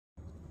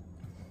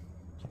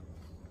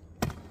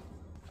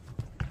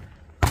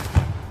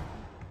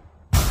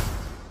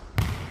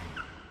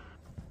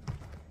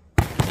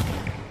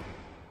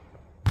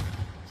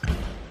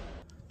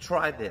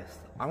try this.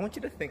 I want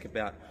you to think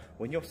about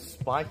when you're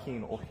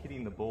spiking or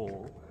hitting the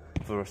ball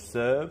for a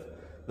serve,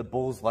 the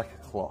ball's like a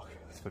clock.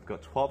 So we've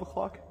got 12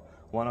 o'clock,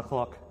 1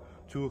 o'clock,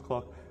 2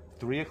 o'clock,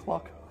 3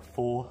 o'clock,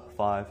 4,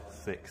 5,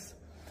 6.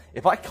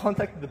 If I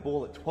contacted the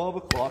ball at 12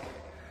 o'clock,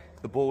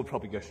 the ball would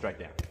probably go straight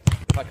down.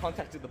 If I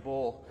contacted the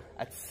ball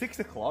at 6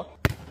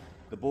 o'clock,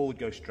 the ball would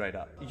go straight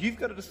up. You've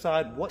got to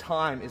decide what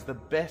time is the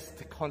best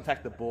to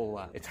contact the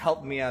ball at. It's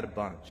helped me out a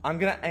bunch. I'm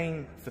gonna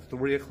aim for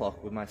 3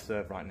 o'clock with my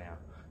serve right now.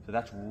 So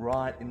that's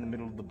right in the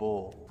middle of the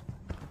ball.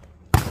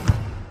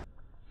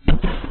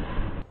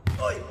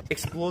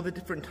 Explore the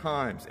different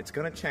times. It's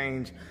gonna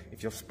change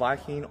if you're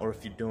spiking or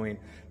if you're doing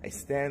a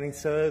standing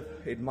serve.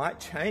 It might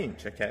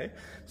change, okay?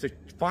 So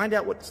find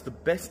out what's the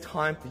best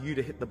time for you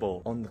to hit the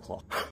ball on the clock.